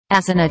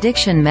As an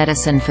addiction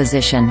medicine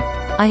physician,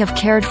 I have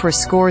cared for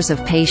scores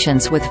of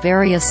patients with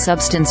various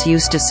substance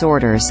use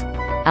disorders: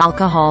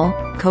 alcohol,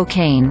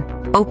 cocaine,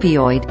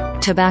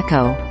 opioid,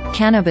 tobacco,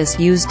 cannabis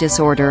use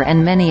disorder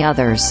and many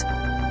others.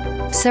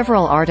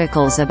 Several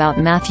articles about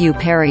Matthew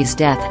Perry's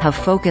death have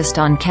focused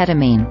on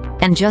ketamine,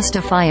 and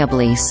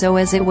justifiably so,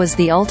 as it was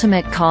the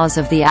ultimate cause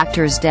of the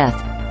actor's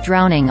death.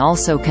 Drowning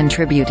also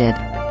contributed.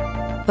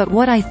 But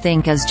what I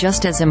think is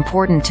just as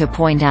important to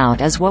point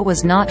out is what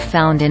was not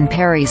found in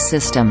Perry's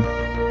system.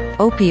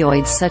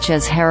 Opioids such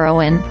as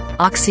heroin,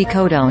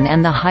 oxycodone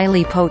and the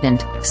highly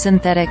potent,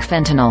 synthetic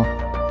fentanyl.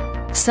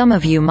 Some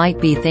of you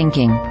might be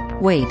thinking,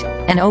 wait,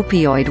 an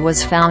opioid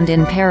was found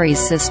in Perry's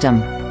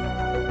system.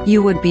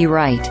 You would be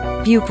right.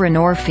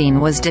 Buprenorphine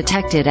was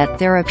detected at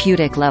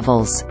therapeutic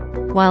levels.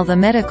 While the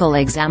medical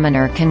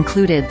examiner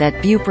concluded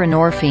that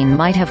buprenorphine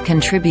might have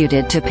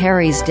contributed to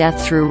Perry's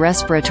death through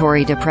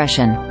respiratory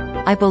depression,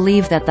 I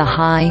believe that the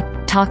high,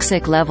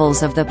 toxic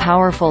levels of the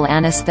powerful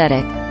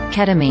anesthetic,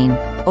 ketamine,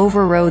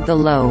 overrode the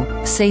low,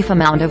 safe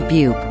amount of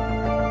bupe.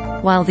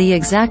 While the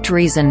exact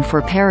reason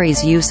for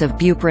Perry's use of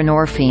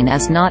buprenorphine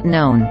is not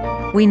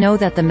known, we know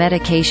that the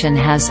medication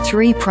has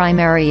 3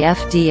 primary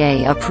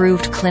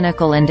FDA-approved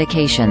clinical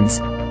indications: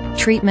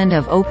 treatment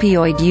of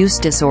opioid use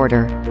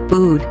disorder,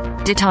 OUD,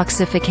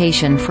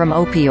 detoxification from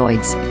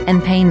opioids,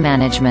 and pain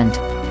management.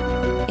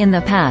 In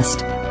the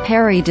past,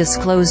 Perry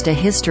disclosed a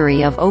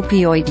history of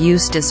opioid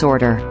use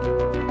disorder.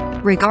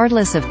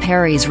 Regardless of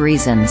Perry's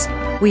reasons,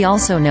 we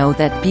also know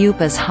that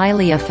bupe is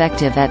highly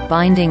effective at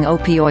binding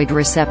opioid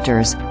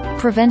receptors,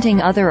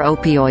 preventing other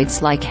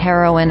opioids like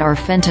heroin or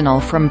fentanyl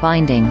from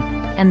binding,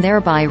 and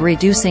thereby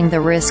reducing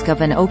the risk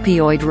of an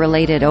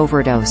opioid-related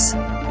overdose.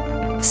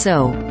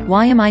 So,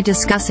 why am I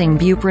discussing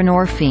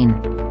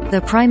buprenorphine?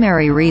 The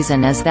primary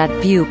reason is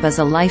that bupe is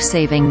a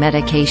life-saving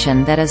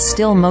medication that is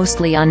still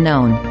mostly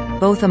unknown,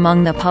 both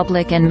among the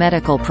public and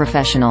medical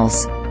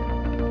professionals.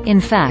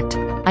 In fact,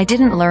 I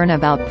didn't learn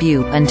about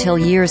bupe until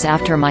years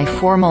after my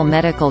formal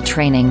medical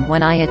training,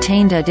 when I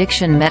attained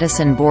Addiction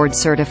Medicine Board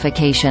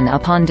certification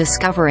upon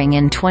discovering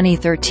in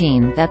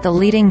 2013 that the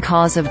leading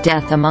cause of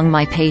death among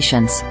my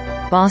patients,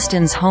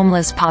 Boston's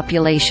homeless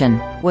population,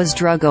 was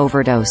drug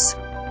overdose.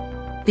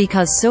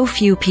 Because so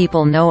few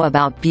people know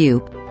about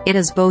bupe, it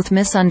is both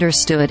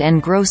misunderstood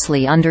and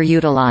grossly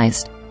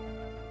underutilized.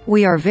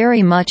 We are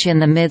very much in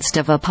the midst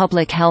of a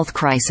public health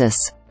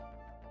crisis.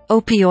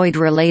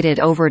 Opioid-related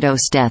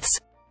overdose deaths,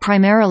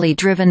 primarily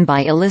driven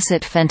by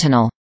illicit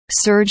fentanyl,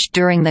 surged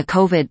during the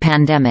COVID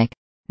pandemic,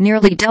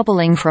 nearly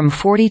doubling from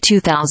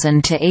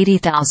 42,000 to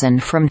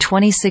 80,000 from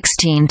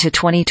 2016 to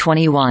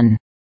 2021.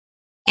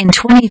 In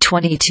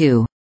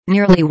 2022,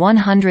 nearly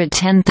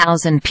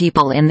 110,000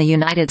 people in the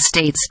United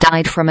States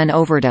died from an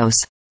overdose,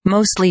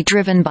 mostly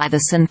driven by the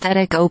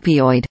synthetic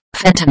opioid,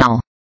 fentanyl.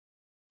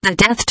 The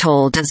death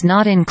toll does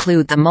not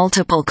include the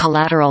multiple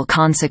collateral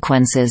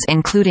consequences,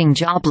 including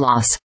job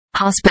loss,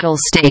 hospital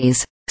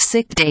stays,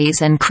 sick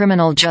days and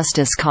criminal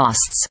justice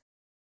costs.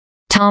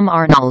 Tom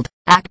Arnold,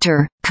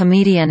 actor,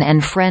 comedian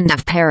and friend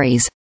of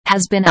Perry's,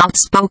 has been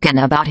outspoken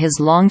about his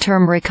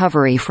long-term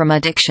recovery from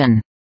addiction.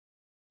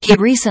 He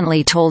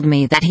recently told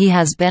me that he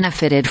has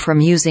benefited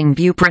from using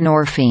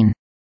buprenorphine.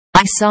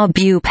 "I saw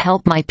bupe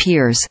help my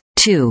peers,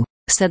 too,"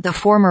 said the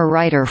former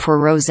writer for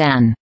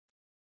Roseanne.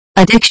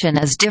 Addiction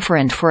is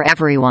different for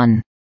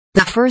everyone.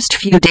 The first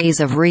few days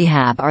of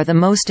rehab are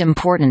the most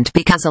important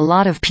because a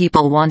lot of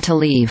people want to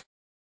leave.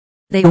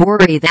 They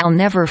worry they'll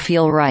never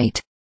feel right.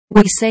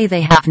 We say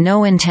they have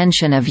no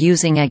intention of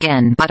using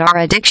again, but our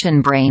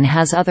addiction brain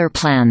has other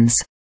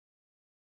plans.